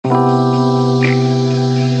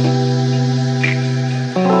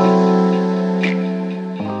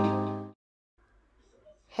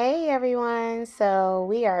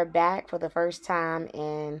back for the first time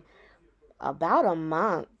in about a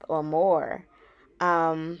month or more.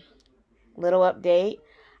 Little update.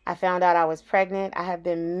 I found out I was pregnant. I have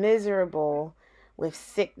been miserable with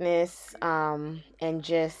sickness and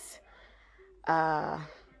just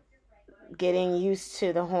getting used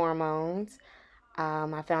to the hormones.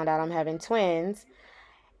 I found out I'm having twins.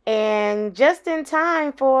 And just in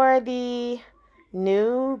time for the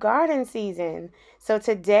new garden season. So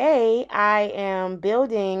today I am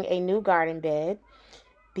building a new garden bed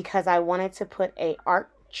because I wanted to put a arc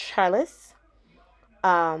trellis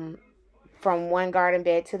from one garden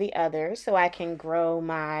bed to the other so I can grow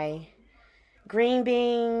my green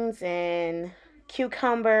beans and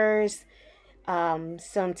cucumbers,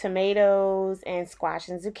 some tomatoes, and squash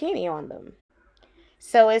and zucchini on them.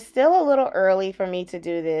 So it's still a little early for me to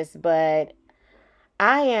do this, but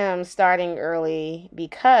I am starting early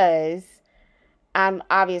because I'm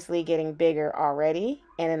obviously getting bigger already.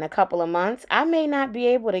 And in a couple of months, I may not be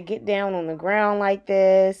able to get down on the ground like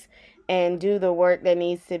this and do the work that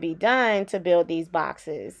needs to be done to build these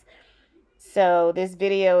boxes. So this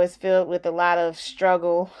video is filled with a lot of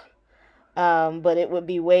struggle, but it would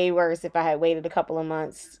be way worse if I had waited a couple of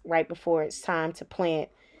months right before it's time to plant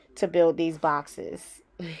to build these boxes.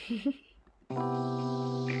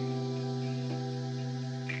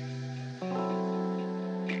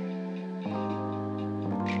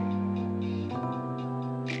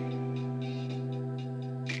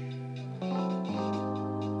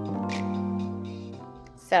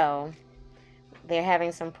 So they're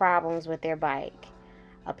having some problems with their bike.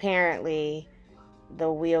 Apparently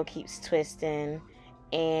the wheel keeps twisting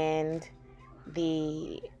and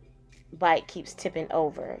the bike keeps tipping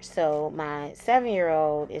over. So my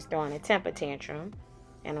 7-year-old is throwing a temper tantrum,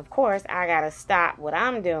 and of course I gotta stop what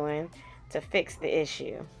I'm doing to fix the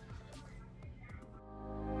issue.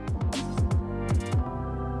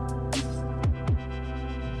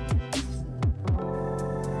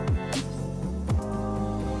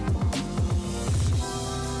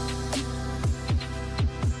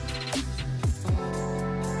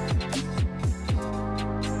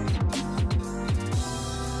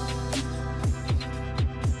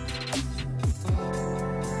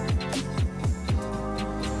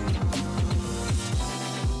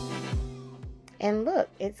 And look,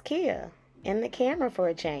 it's Kia in the camera for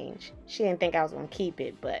a change. She didn't think I was going to keep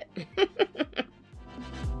it, but...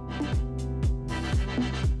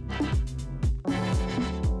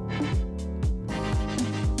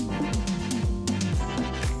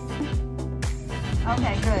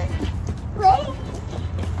 Okay, good.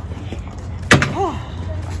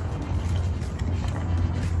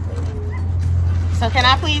 So can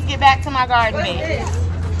I please get back to my garden bed?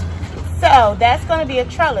 So that's going to be a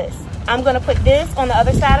trellis. I'm going to put this on the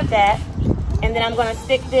other side of that, and then I'm going to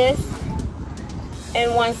stick this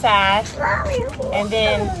in one side, and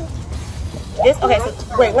then this. Okay, so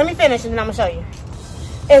wait, let me finish, and then I'm going to show you.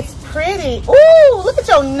 It's pretty. Ooh, look at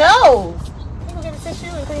your nose. Can you get a tissue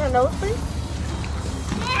and clean her nose, please?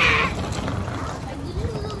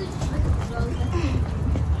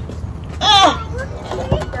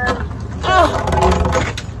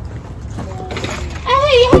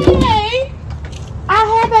 Hey. I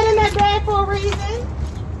had that in that bag for a reason.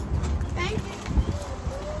 Thank you.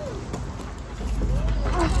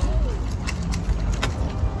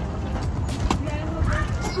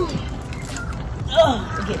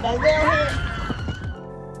 Get back down here.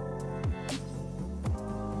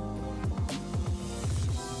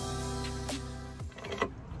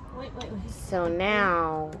 Wait. So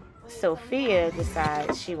now Sophia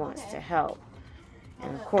decides she wants to help.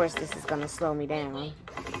 And of course this is going to slow me down.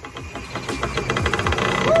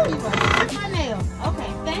 Ooh, my nail.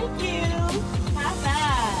 Okay, thank you. High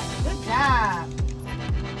five. Good job.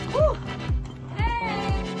 Woo.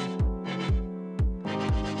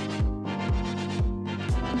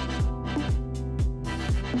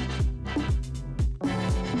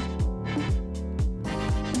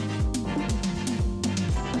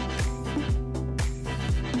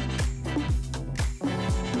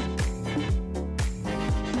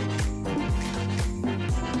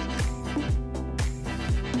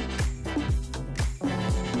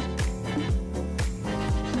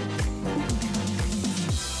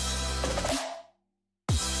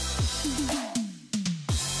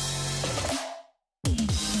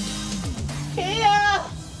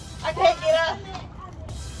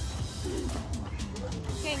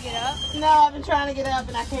 No, I've been trying to get up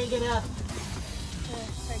and I can't get up.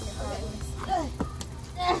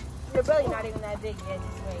 You're really not even that big yet,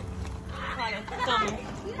 just wait.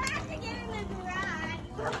 You have to get in the garage.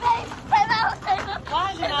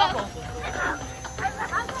 Why is your elbow?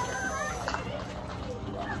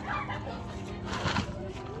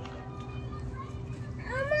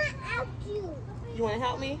 You want to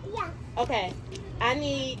help me? Yeah. Okay. I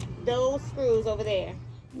need those screws over there.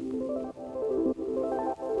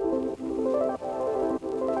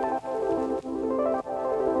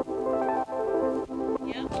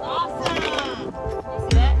 Yep. Awesome. You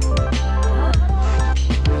see that?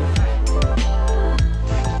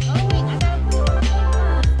 Oh wait, I gotta put it on the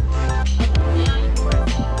paper. Okay, now you can press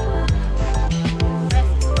it. Press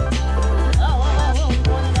it. Whoa.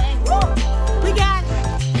 Going to the angle. We got it.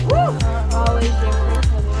 Woo! Always there for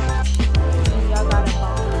each other. And y'all got a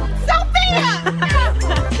ball. Sophia!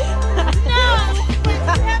 No! But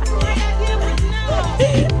you have the right idea, but no!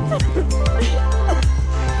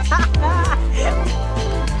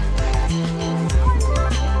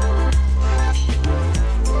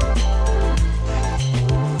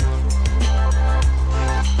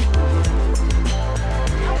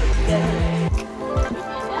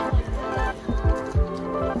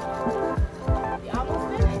 You almost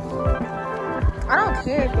finished. I don't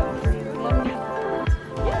care if y'all agree.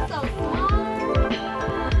 You're so smart.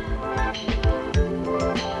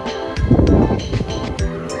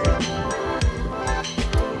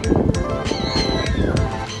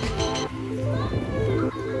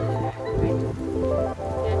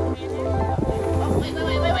 Oh, wait.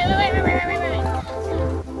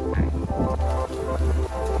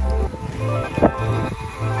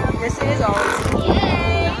 This is all.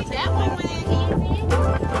 Yay! That one went easy.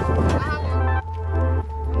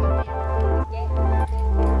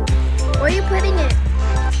 Where are you putting it?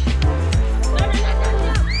 No.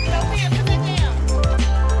 Sophia, put that down.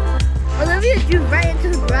 Olivia drew right into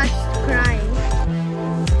the brush crying.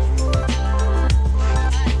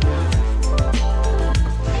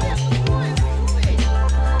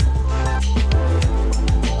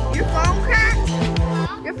 Your phone cracked?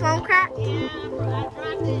 Your phone cracked? Yeah, I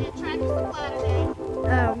dropped it at Tractor Supply today.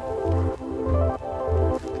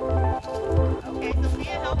 Okay,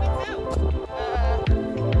 Sophia, help me too.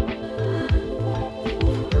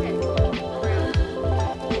 Okay, around.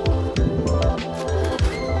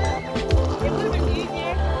 It would have been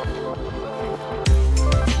easier.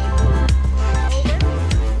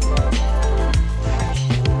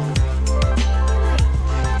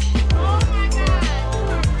 Oh my God, you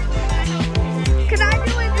are really not helping me right now. Can I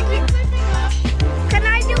do it if you Flipping up. can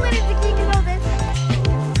I do it if the key can hold this?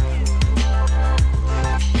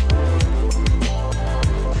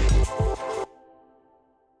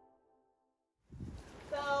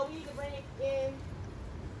 So we need to bring it in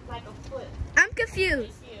like a foot. I'm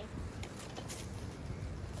confused. Thank you.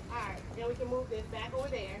 Alright, then we can move this back over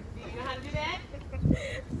there. Do you know how to do that?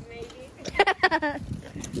 Maybe.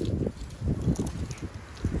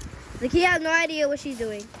 The key has no idea what she's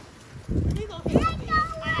doing. Please don't hit Sophia.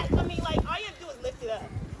 I mean, like, all you have to do is lift it up.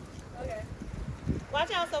 Okay.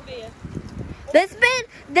 Watch out, Sophia. This, She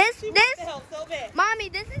wants to this, help so bad. mommy,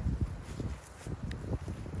 this is,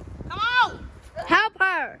 Come on! help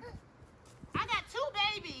her. I got 2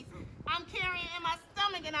 babies I'm carrying in my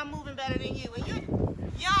stomach and I'm moving better than you. And you're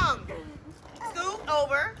young. Scoot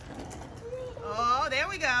over. Oh, there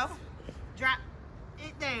we go. Drop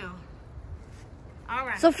it down. All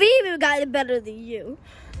right. Sophia even got it better than you.